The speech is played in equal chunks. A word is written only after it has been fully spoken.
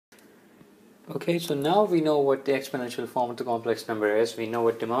Okay, so now we know what the exponential form of the complex number is. We know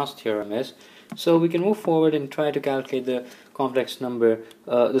what Demo's theorem is. So we can move forward and try to calculate the complex number,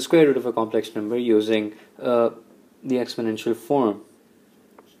 the square root of a complex number using the exponential form.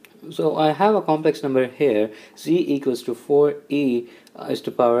 So I have a complex number here, z equals to 4e is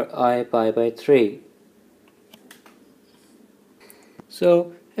to power I pi by 3.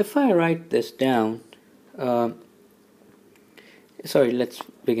 So if I write this down, let's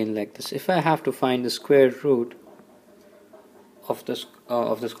begin like this. If I have to find the square root of this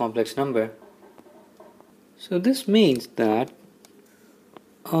complex number, so this means that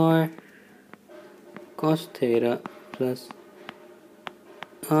r cos theta plus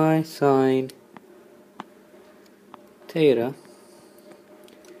I sine theta,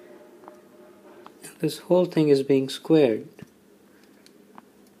 this whole thing is being squared,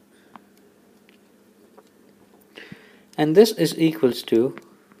 and this is equals to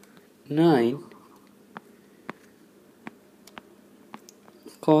 9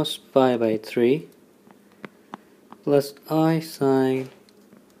 cos pi by 3 plus I sine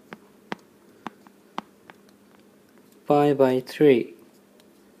pi by 3.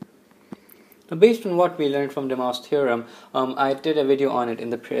 Now, based on what we learned from Demo's theorem, I did a video on it in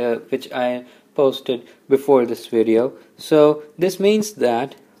the which I posted before this video. So this means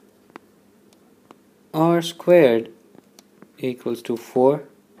that r squared equals to 4.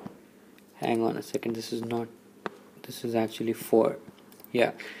 Hang on a second, this is actually 4.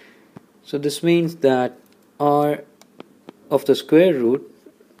 Yeah. So this means that r of the square root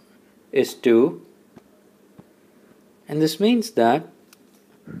is 2, and this means that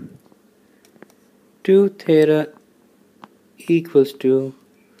 2 theta equals to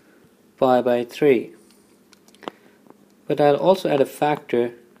pi by 3. But I'll also add a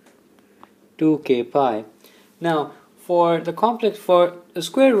factor 2k pi. Now for the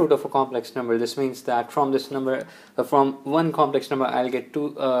square root of a complex number, this means that from this number, from one complex number, I'll get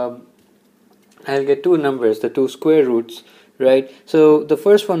two numbers, the two square roots, right? So the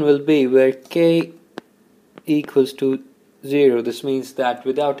first one will be where k equals to 0. This means that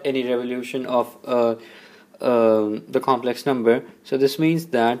without any revolution of the complex number, so this means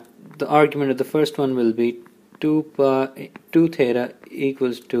that the argument of the first one will be 2 theta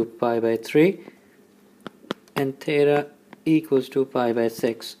equals to pi by 3 and theta equals to pi by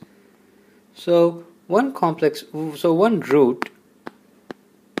 6. So one root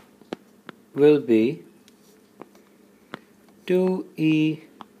will be 2e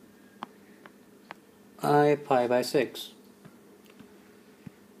I pi by 6.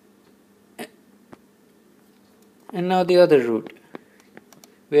 And now the other root,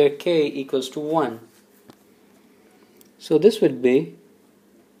 where k equals to 1. So this would be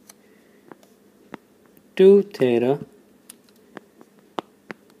 2 theta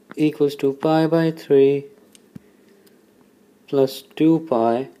equals to pi by 3 plus 2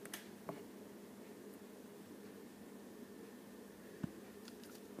 pi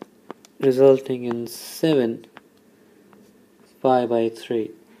resulting in 7 pi by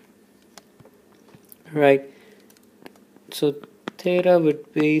 3. Right. So theta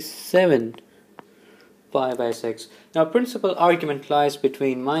would be 7 pi by 6. Now principal argument lies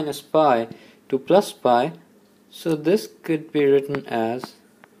between minus pi to plus pi, so this could be written as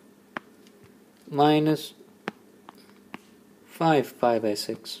minus 5 pi by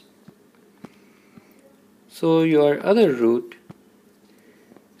 6. So your other root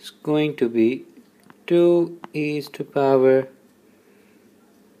is going to be 2 e to power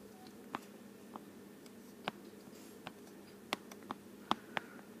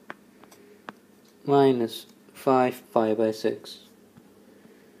minus 5 pi by 6.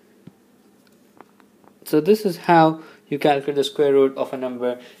 So this is how you calculate the square root of a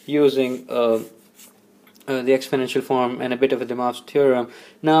number using the exponential form and a bit of a Demo's theorem.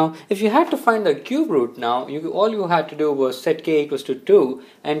 Now if you had to find the cube root, now all you had to do was set k equals to 2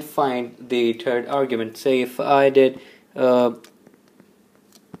 and find the third argument. Say if I did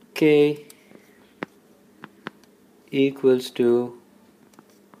k equals to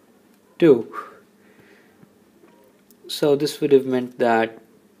 2, so this would have meant that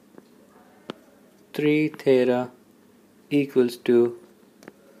 3 theta equals to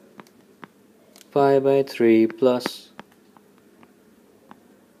pi by 3 plus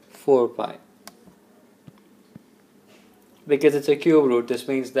 4 pi. Because it's a cube root, this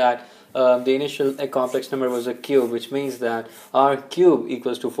means that the initial complex number was a cube, which means that r cube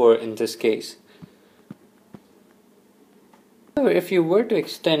equals to 4 in this case. However, if you were to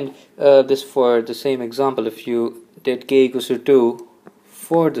extend this for the same example, if you did k equals to 2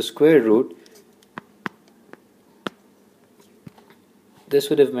 for the square root, this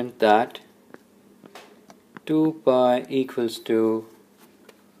would have meant that 2 pi equals to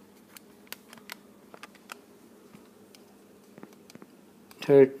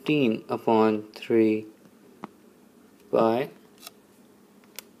 13 upon 3 pi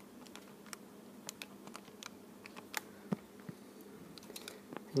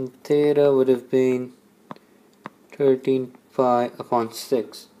and theta would have been 13 pi upon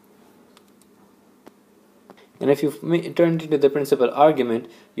 6. And if you turned it into the principal argument,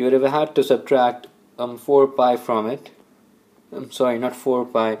 you would have had to subtract 4 pi from it. I'm sorry, not 4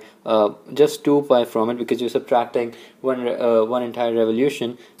 pi, just 2 pi from it, because you're subtracting one entire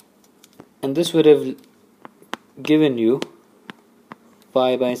revolution, and this would have given you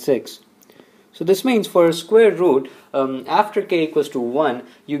pi by 6. So this means for a square root, after k equals to 1,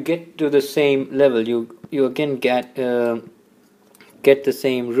 you get to the same level. You again get the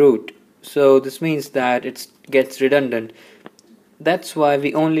same root. So this means that it gets redundant. That's why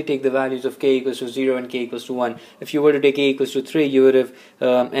we only take the values of k equals to 0 and k equals to 1. If you were to take k equals to 3, you would have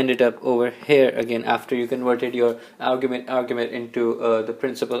ended up over here again after you converted your argument into the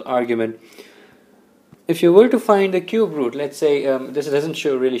principal argument. If you were to find the cube root, let's say this doesn't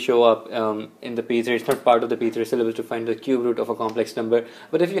really show up in the P3, it's not part of the P3 syllabus to find the cube root of a complex number,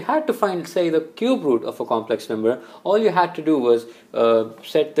 but if you had to find, say, the cube root of a complex number, all you had to do was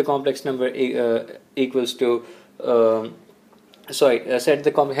set the complex number equals to set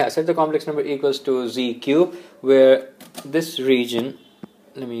the complex number equals to z cube, where this region,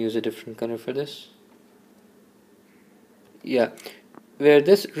 let me use a different color for this, where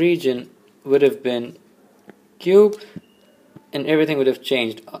this region would have been cube and everything would have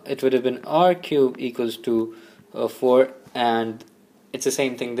changed. It would have been r cube equals to 4, and it's the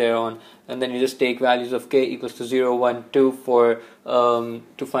same thing there on, and then you just take values of k equals to 0, 1, 2 for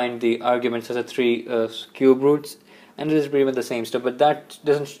to find the arguments as a 3 cube roots, and it is pretty much the same stuff, but that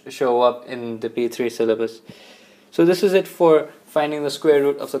doesn't show up in the P3 syllabus. So this is it for finding the square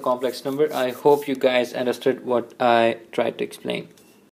root of the complex number. I hope you guys understood what I tried to explain.